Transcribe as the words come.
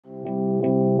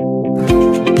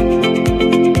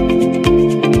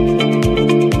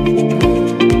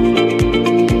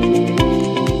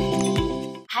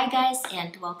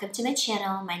welcome to my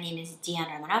channel. My name is Diana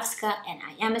Romanovska and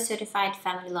I am a certified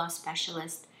family law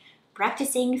specialist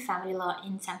practicing family law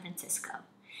in San Francisco.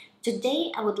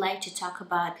 Today I would like to talk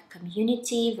about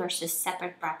community versus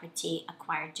separate property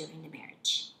acquired during the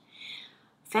marriage.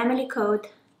 Family Code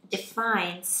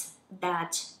defines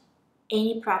that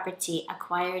any property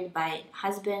acquired by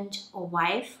husband or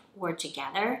wife or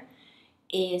together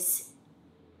is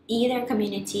either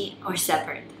community or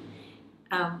separate.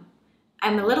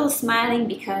 I'm a little smiling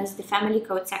because the Family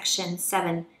Code section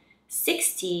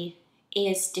 760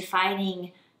 is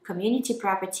defining community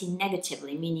property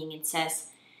negatively, meaning it says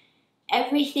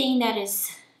everything that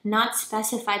is not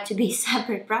specified to be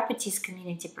separate property is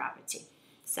community property.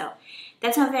 So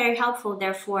that's not very helpful.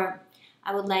 Therefore,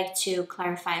 I would like to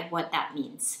clarify what that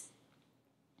means.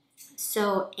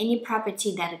 So any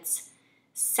property that it's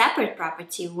separate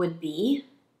property would be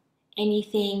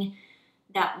anything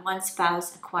that one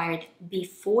spouse acquired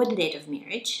before the date of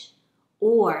marriage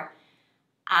or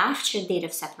after the date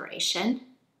of separation,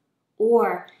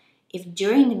 or if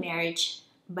during the marriage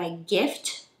by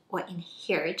gift or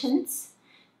inheritance,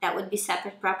 that would be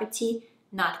separate property,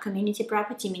 not community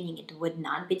property, meaning it would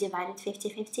not be divided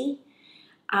 50-50.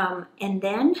 And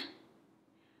then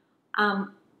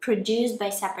produced by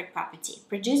separate property.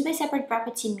 Produced by separate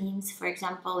property means, for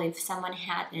example, if someone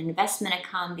had an investment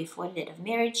account before the date of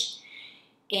marriage,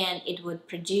 and it would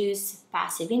produce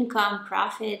passive income,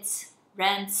 profits,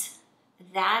 rents,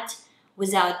 that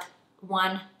without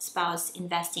one spouse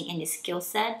investing any skill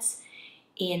sets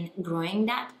in growing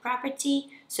that property.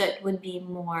 So it would be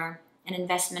more an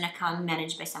investment account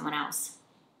managed by someone else.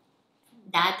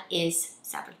 That is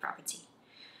separate property.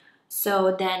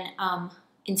 So then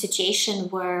in situation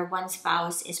where one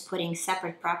spouse is putting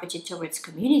separate property towards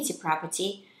community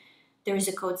property, there is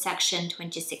a code section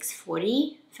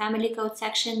 2640, Family Code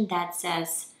section, that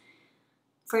says,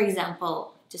 for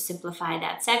example, to simplify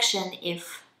that section,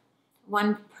 if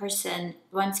one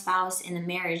spouse in a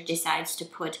marriage decides to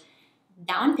put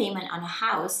down payment on a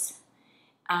house,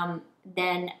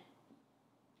 then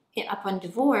upon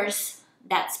divorce,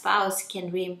 that spouse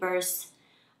can reimburse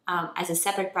as a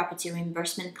separate property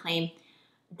reimbursement claim,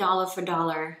 dollar for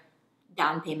dollar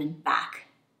down payment back.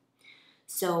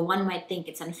 So one might think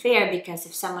it's unfair because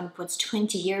if someone puts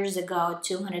 20 years ago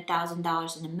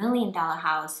 $200,000 in $1 million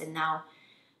house and now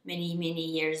many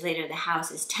years later the house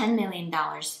is $10 million,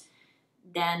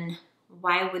 then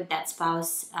why would that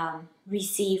spouse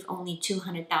receive only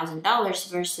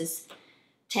 $200,000 versus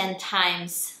 10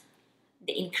 times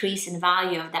the increase in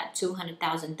value of that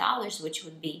 $200,000, which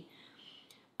would be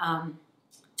 $2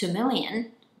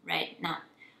 million, right? Not,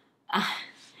 I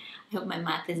hope my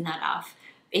math is not off.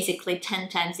 Basically 10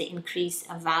 times the increase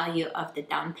of value of the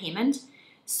down payment.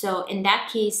 So in that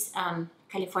case,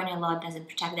 California law doesn't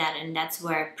protect that, and that's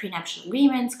where prenuptial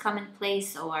agreements come in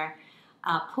place or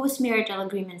post-marital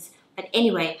agreements. But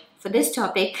anyway, for this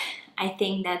topic, I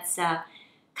think that's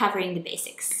covering the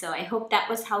basics. So I hope that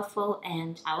was helpful,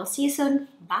 and I will see you soon.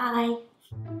 Bye!